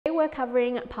we're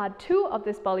covering part 2 of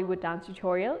this Bollywood dance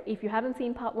tutorial. If you haven't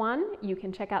seen part 1, you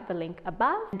can check out the link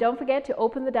above. And don't forget to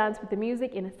open the dance with the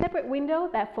music in a separate window.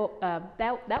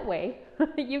 That way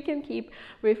you can keep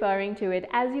referring to it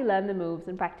as you learn the moves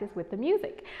and practice with the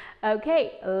music.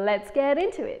 Okay, let's get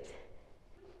into it.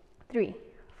 3,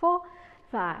 4,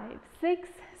 5, 6,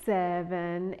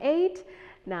 7, 8,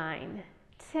 9,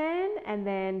 10, and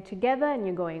then together, and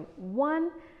you're going 1,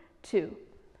 2,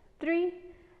 3,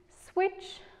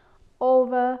 switch,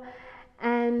 over,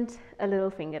 and a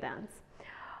little finger dance.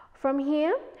 From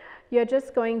here, you're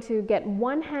just going to get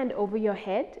one hand over your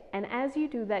head, and as you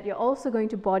do that, you're also going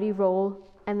to body roll,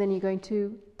 and then you're going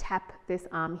to tap this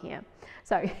arm here.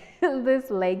 Sorry,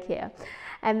 this leg here.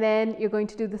 And then you're going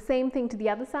to do the same thing to the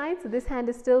other side. So this hand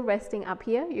is still resting up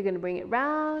here. You're going to bring it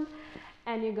round,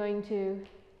 and you're going to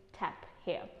tap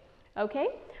here. Okay?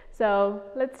 So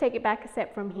let's take it back a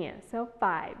step from here. So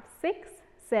 5, 6,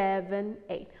 7,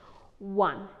 8.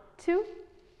 1, 2,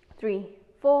 3,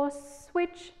 4,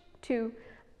 switch, 2,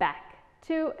 back,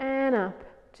 2 and up,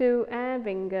 2 and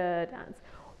finger dance.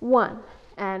 1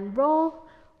 and roll,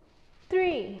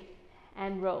 3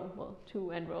 and roll, well, 2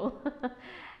 and roll.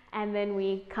 And then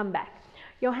we come back.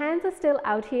 Your hands are still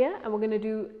out here, and we're going to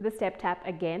do the step tap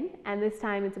again, and this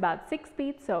time it's about 6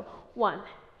 beats. So 1,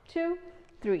 2,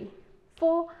 3,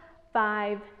 4,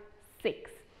 5,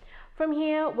 6. From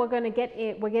here, we're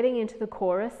getting into the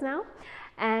chorus now,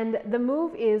 and the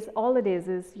move is, all it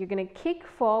is you're going to kick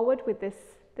forward with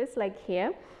this leg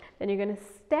here, then you're going to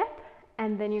step,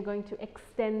 and then you're going to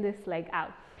extend this leg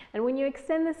out. And when you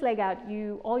extend this leg out,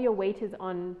 all your weight is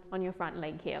on your front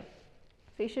leg here.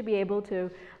 So you should be able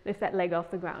to lift that leg off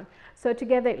the ground. So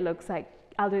together it looks like,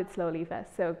 I'll do it slowly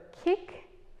first. So kick,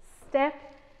 step,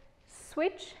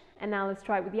 switch, and now let's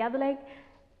try it with the other leg.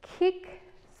 Kick,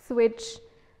 switch,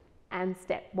 and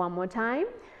step. One more time.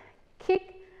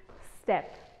 Kick,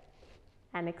 step,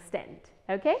 and extend.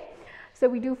 Okay? So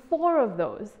we do 4 of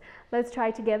those. Let's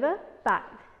try together. 5,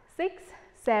 6,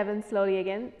 7, slowly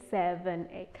again. 7,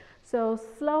 8. So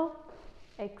slow,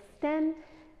 extend,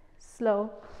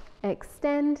 slow,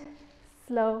 extend,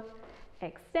 slow,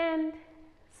 extend,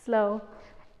 slow,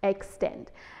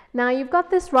 extend. Now you've got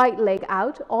this right leg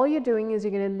out. All you're doing is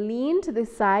you're going to lean to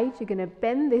this side, you're going to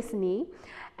bend this knee,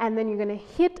 and then you're going to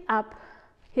hit up.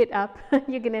 You're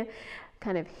going to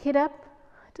kind of hit up.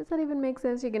 Does that even make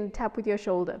sense? You're going to tap with your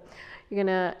shoulder. You're going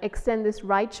to extend this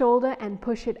right shoulder and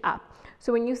push it up.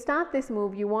 So when you start this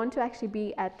move, you want to actually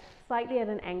be slightly at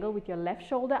an angle with your left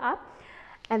shoulder up,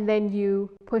 and then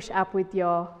you push up with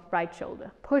your right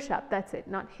shoulder. Push up, that's it,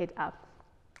 not hit up.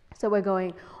 So we're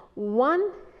going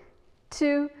 1,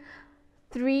 2,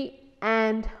 3,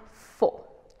 and 4.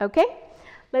 Okay?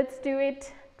 Let's do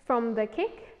it from the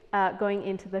kick, going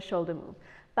into the shoulder move.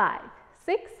 5,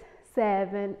 6,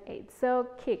 7, 8. So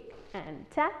kick and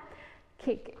tap,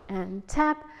 kick and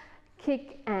tap,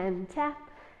 kick and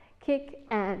tap, kick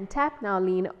and tap. Now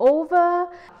lean over.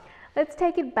 Let's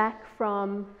take it back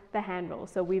from the hand roll.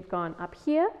 So we've gone up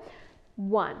here.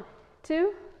 1,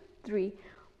 2, 3,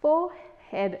 4.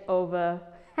 Head over,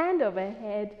 hand over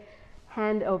head,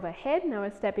 hand over head. Now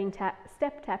we're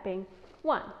step tapping.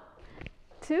 1,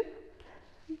 2,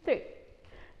 3,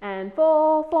 and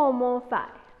 4. 4 more. 5,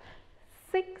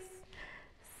 6,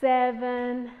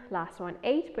 7. Last one.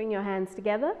 8. Bring your hands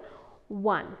together.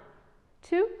 1,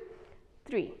 2,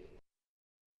 3.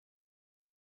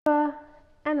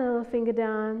 And a little finger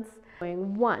dance.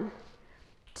 Going 1,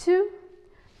 2,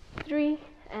 3,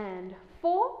 and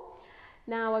 4.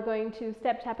 Now we're going to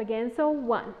step tap again. So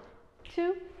 1,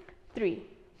 2, 3,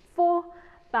 4,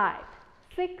 5,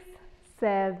 6,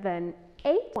 7,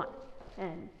 8. 1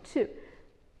 and 2,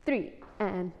 3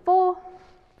 and 4,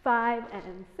 5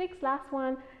 and 6. Last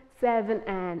one. 7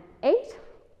 and 8.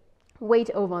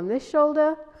 Weight over on this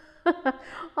shoulder,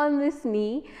 on this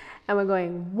knee, and we're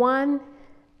going 1,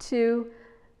 2,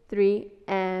 3,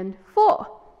 and 4.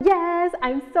 Yes,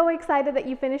 I'm so excited that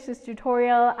you finished this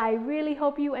tutorial. I really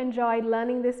hope you enjoyed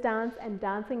learning this dance and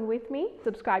dancing with me.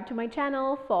 Subscribe to my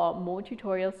channel for more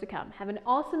tutorials to come. Have an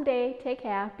awesome day. Take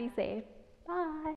care. Be safe. Bye.